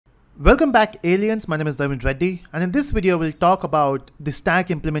Welcome back, aliens. My name is Davin Reddy, and in this video we'll talk about the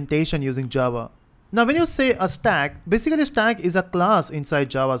stack implementation using Java. Now when you say a stack, basically a stack is a class inside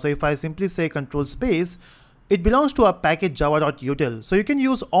Java. So if I simply say control space, it belongs to a package java.util. So you can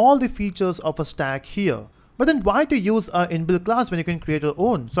use all the features of a stack here. But then why to use an inbuilt class when you can create your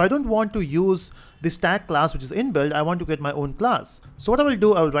own? So I don't want to use the stack class which is inbuilt. I want to create my own class. So what I will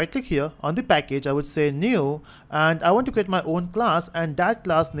do, I will right click here on the package. I would say new, and I want to create my own class, and that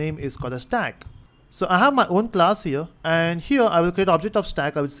class name is called a stack. So I have my own class here, and here I will create object of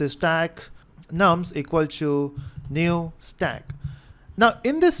stack. I would say stack nums equal to new stack. Now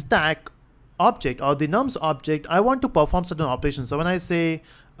in this stack object or the nums object, I want to perform certain operations. So when I say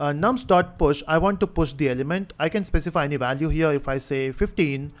nums.push, I want to push the element. I can specify any value here. If I say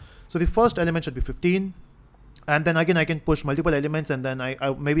 15, so the first element should be 15, and then again I can push multiple elements, and then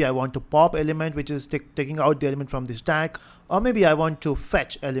maybe I want to pop element, which is taking out the element from the stack, or maybe I want to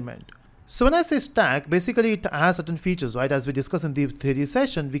fetch element. So when I say stack, basically it has certain features, right? As we discussed in the theory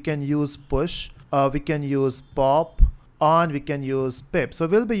session, we can use push, we can use pop, on, we can use pip. So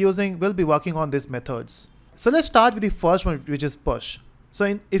we'll be working on these methods. So let's start with the first one, which is push.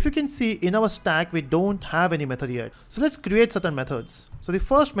 So if you can see in our stack, we don't have any method yet. So let's create certain methods. So the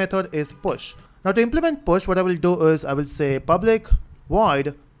first method is push. Now to implement push, what I will do is I will say public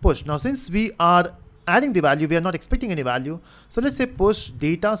void push. Now since we are adding the value, we are not expecting any value. So let's say push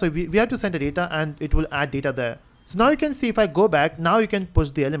data. So we have to send the data and it will add data there. So now you can see if I go back, now you can push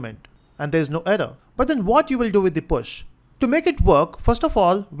the element and there's no error. But then what you will do with the push? To make it work, first of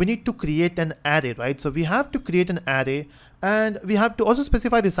all, we need to create an array, right? So we have to create an array, and we have to also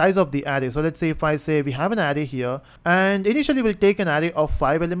specify the size of the array. So let's say if I say we have an array here, and initially we'll take an array of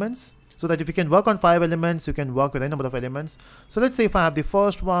 5 elements, so that if you can work on 5 elements, you can work with any number of elements. So let's say if I have the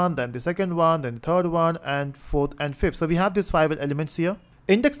first one, then the second one, then the third one, and fourth and fifth. So we have these 5 elements here.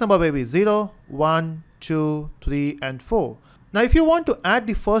 Index number will be 0, 1, 2, 3, and 4. Now if you want to add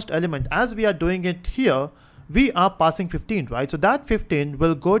the first element, as we are doing it here, we are passing 15, right? So that 15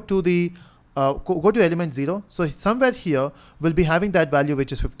 will go to the go to element 0. So somewhere here we'll be having that value,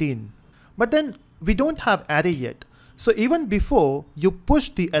 which is 15. But then we don't have array yet. So even before you push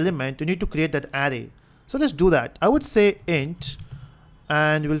the element, you need to create that array. So let's do that. I would say int,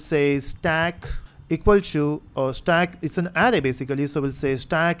 and we'll say stack equal to, or stack, it's an array basically. So we'll say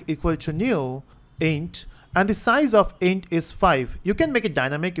stack equal to new int, and the size of int is 5. You can make it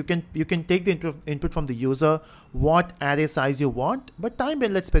dynamic. You can take the input from the user, what array size you want, but time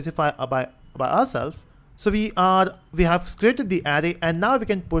being, let's specify by ourselves. So we have created the array, and now we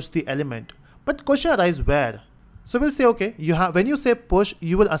can push the element. But question arises where? So we'll say, okay, when you say push,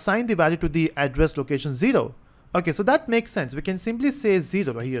 you will assign the value to the address location 0. Okay, so that makes sense. We can simply say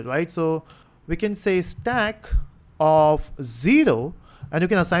 0 here, right? So we can say stack of 0, and you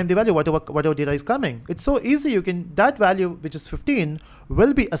can assign the value whatever data is coming. It's so easy. That value, which is 15,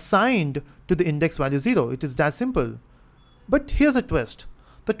 will be assigned to the index value 0. It is that simple. But here's a twist.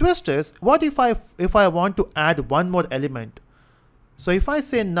 The twist is, what if I want to add one more element? So if I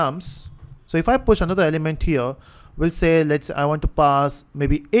say nums, so if I push another element here, we'll say I want to pass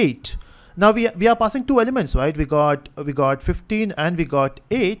maybe 8. Now we are passing 2 elements, right? We got 15 and we got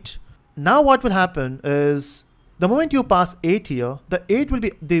 8. Now what will happen is, the moment you pass 8 here,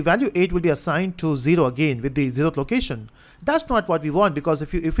 the value 8 will be assigned to 0 again with the 0th location. That's not what we want, because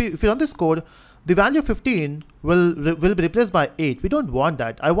if you run this code, the value 15 will be replaced by 8. We don't want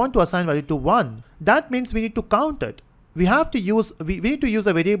that. I want to assign value to 1. That means we need to count it. We need to use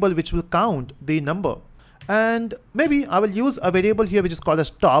a variable which will count the number. And maybe I will use a variable here which is called as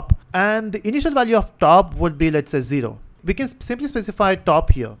top, and the initial value of top would be, let's say, 0. We can simply specify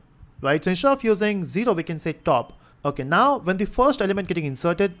top here, right? So instead of using 0, we can say top. Okay, now when the first element getting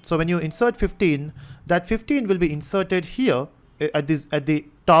inserted, so when you insert 15, that 15 will be inserted here at the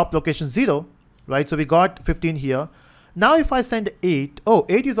top location 0, right? So we got 15 here. Now if I send 8,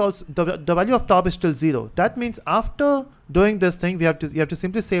 8 is also, the value of top is still 0. That means after doing this thing, you have to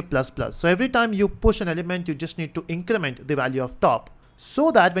simply say plus plus. So every time you push an element, you just need to increment the value of top,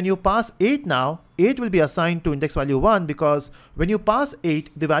 so that when you pass 8 now, 8 will be assigned to index value 1, because when you pass 8,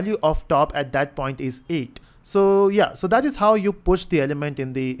 the value of top at that point is 8. So yeah, so that is how you push the element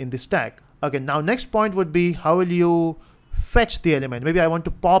in the stack. Okay, now next point would be, how will you fetch the element? Maybe I want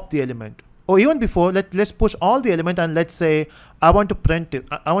to pop the element. Or even before, let's push all the element, and let's say I want to print it.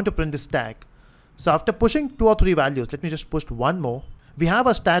 I want to print the stack. So after pushing 2 or 3 values, let me just push one more. We have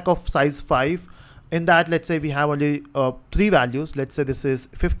a stack of size 5. In that, let's say we have only 3 values. Let's say this is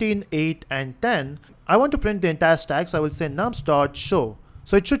 15, 8, and 10. I want to print the entire stack, so I will say nums.show.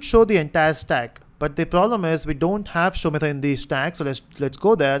 So it should show the entire stack. But the problem is we don't have show method in the stack. So let's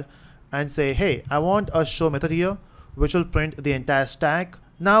go there, and say, hey, I want a show method here, which will print the entire stack.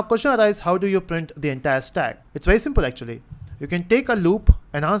 Now question arises, how do you print the entire stack? It's very simple actually. You can take a loop,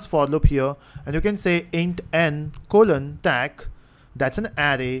 enhanced for loop here, and you can say int n colon stack, that's an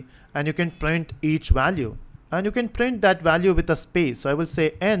array, and you can print each value. And you can print that value with a space. So I will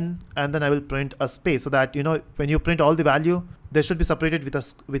say n, and then I will print a space so that, you know, when you print all the value, they should be separated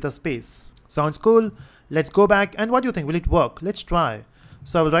with a space. Sounds cool. Let's go back. And what do you think? Will it work? Let's try.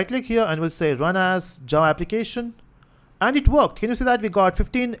 So I will right click here and we'll say run as Java application. And it worked. Can you see that we got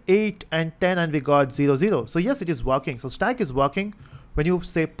 15, 8, and 10, and we got 0, 0. So yes, it is working. So stack is working when you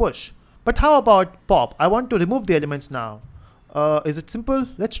say push. But how about pop? I want to remove the elements now. Is it simple?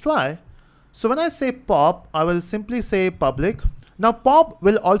 Let's try. So when I say pop, I will simply say public. Now pop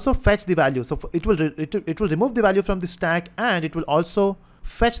will also fetch the value. So it will remove the value from the stack, and it will also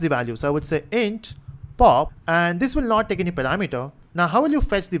fetch the value. So I would say int pop, and this will not take any parameter. Now how will you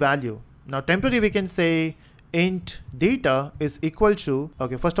fetch the value? Now temporarily we can say int data is equal to,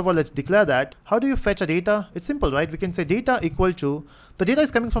 okay, first of all, let's declare that. How do you fetch a data? It's simple, right? We can say data equal to, the data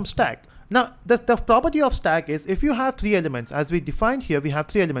is coming from stack. Now, the property of stack is if you have 3 elements, as we defined here, we have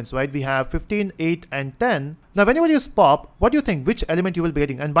 3 elements, right? We have 15, 8, and 10. Now, whenever you use pop, what do you think? Which element you will be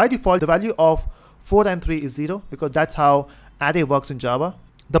getting? And by default, the value of 4 and 3 is 0, because that's how array works in Java.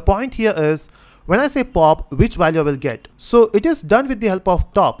 The point here is, when I say pop, which value I will get? So it is done with the help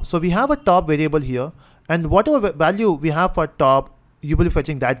of top. So we have a top variable here, and whatever value we have for top, you will be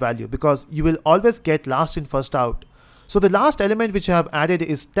fetching that value, because you will always get last in first out. So the last element which I have added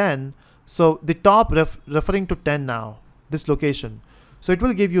is 10. So the top referring to 10 now, this location. So it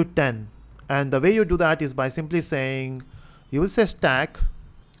will give you 10. And the way you do that is by simply saying, you will say stack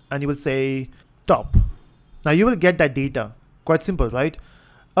and you will say top. Now you will get that data. Quite simple, right?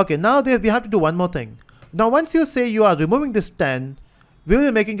 Okay, now we have to do one more thing. Now once you say you are removing this 10, we will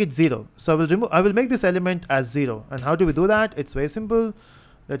be making it 0. So I will make this element as 0. And how do we do that? It's very simple.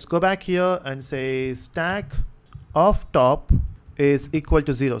 Let's go back here and say stack of top is equal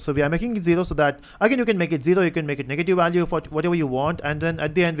to 0. So we are making it 0 so that, again, you can make it 0, you can make it negative value for whatever you want, and then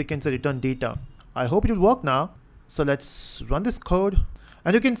at the end we can say return data. I hope it will work now. So let's run this code,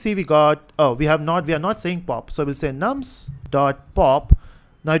 and you can see we got, oh, we are not saying pop. So we'll say nums dot pop.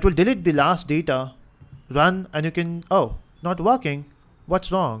 Now it will delete the last data, run, and you can, oh, not working.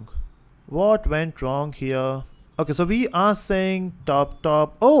 What's wrong? What went wrong here? Okay, so we are saying top.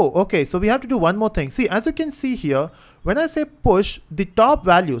 Oh, okay. So we have to do one more thing. See, as you can see here, when I say push, the top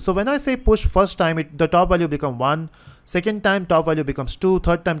value. So when I say push first time, the top value become 1. Second time, top value becomes 2.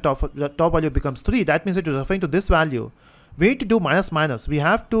 Third time, top value becomes 3. That means it is referring to this value. We need to do minus minus. We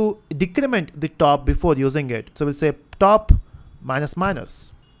have to decrement the top before using it. So we'll say top minus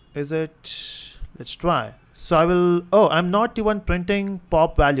minus. Is it? Let's try. So I will, oh, I'm not even printing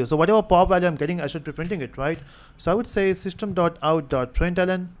pop value. So whatever pop value I'm getting, I should be printing it, right? So I would say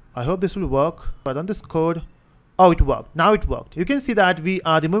system.out.println. I hope this will work. But on this code, oh, it worked. Now it worked. You can see that we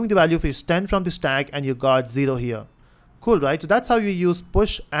are removing the value of 10 from the stack, and you got 0 here. Cool, right? So that's how you use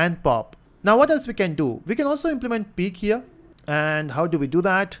push and pop. Now what else we can do? We can also implement peek here. And how do we do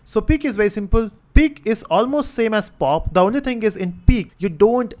that? So peek is very simple. Peek is almost same as pop. The only thing is in peek, you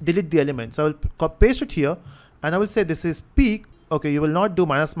don't delete the element. So I will paste it here, and I will say this is peek. Okay, you will not do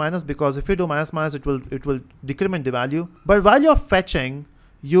minus minus, because if you do minus minus, it will decrement the value. But while you're fetching,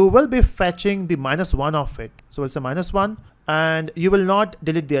 you will be fetching the -1 of it. So we'll say -1, and you will not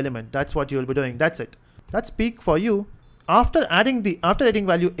delete the element. That's what you will be doing. That's it. That's peek for you. After adding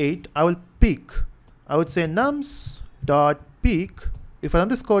value 8, I will peek. I would say nums dot peek. If I run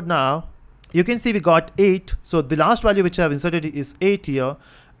this code now, you can see we got 8. So the last value which I have inserted is 8 here.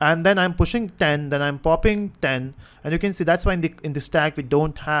 And then I'm pushing 10, then I'm popping 10. And you can see that's why in the stack we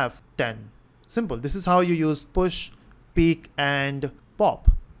don't have 10. Simple. This is how you use push, peek, and pop.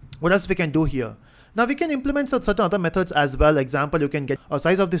 What else we can do here? Now we can implement certain other methods as well. Example, you can get a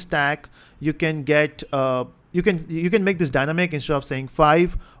size of the stack. You can get you can make this dynamic instead of saying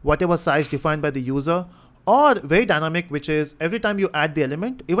 5, whatever size defined by the user. Or very dynamic, which is every time you add the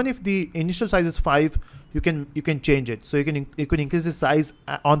element, even if the initial size is 5, you can change it. So you can increase the size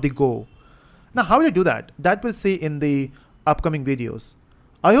on the go. Now how do you do that? That we'll see in the upcoming videos.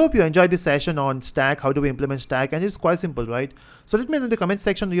 I hope you enjoyed this session on stack. How do we implement stack? And it's quite simple, right? So let me know in the comment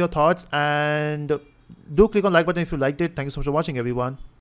section your thoughts, and do click on like button if you liked it. Thank you so much for watching, everyone.